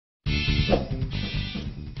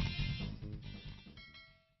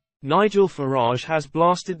Nigel Farage has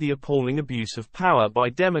blasted the appalling abuse of power by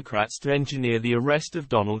Democrats to engineer the arrest of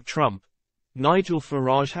Donald Trump. Nigel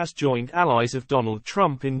Farage has joined allies of Donald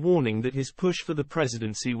Trump in warning that his push for the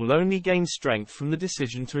presidency will only gain strength from the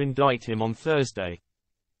decision to indict him on Thursday.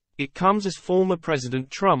 It comes as former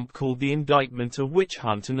President Trump called the indictment a witch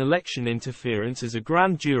hunt and election interference as a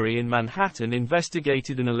grand jury in Manhattan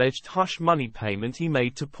investigated an alleged hush money payment he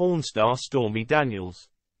made to porn star Stormy Daniels.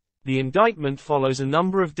 The indictment follows a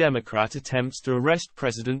number of Democrat attempts to arrest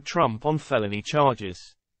President Trump on felony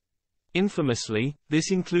charges. Infamously,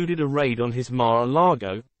 this included a raid on his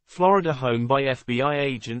Mar-a-Lago, Florida home by FBI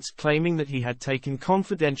agents claiming that he had taken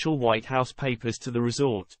confidential White House papers to the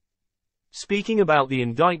resort. Speaking about the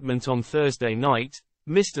indictment on Thursday night,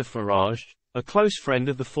 Mr. Farage, a close friend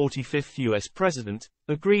of the 45th U.S. president,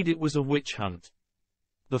 agreed it was a witch hunt.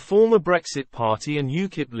 The former Brexit Party and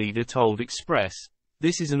UKIP leader told Express,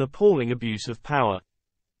 "This is an appalling abuse of power.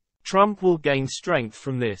 Trump will gain strength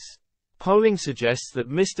from this." Polling suggests that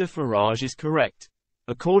Mr. Farage is correct.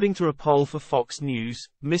 According to a poll for Fox News,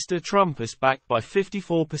 Mr. Trump is backed by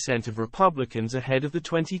 54% of Republicans ahead of the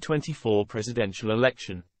 2024 presidential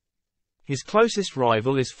election. His closest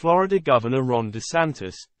rival is Florida Governor Ron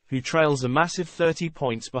DeSantis, who trails a massive 30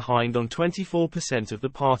 points behind on 24% of the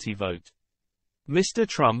party vote. Mr.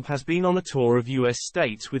 Trump has been on a tour of U.S.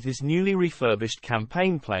 states with his newly refurbished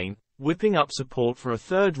campaign plane, whipping up support for a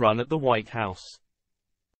third run at the White House.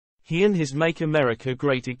 He and his Make America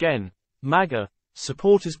Great Again, MAGA,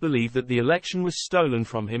 supporters believe that the election was stolen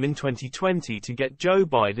from him in 2020 to get Joe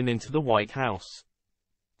Biden into the White House.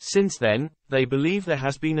 Since then, they believe there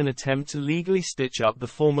has been an attempt to legally stitch up the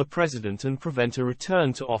former president and prevent a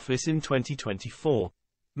return to office in 2024.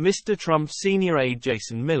 Mr. Trump's senior aide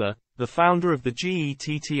Jason Miller, the founder of the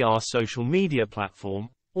GETTR social media platform,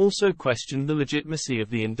 also questioned the legitimacy of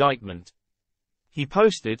the indictment. He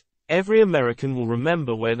posted, "Every American will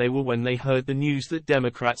remember where they were when they heard the news that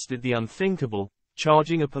Democrats did the unthinkable,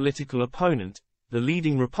 charging a political opponent, the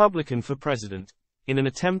leading Republican for president, in an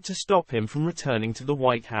attempt to stop him from returning to the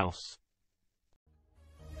White House.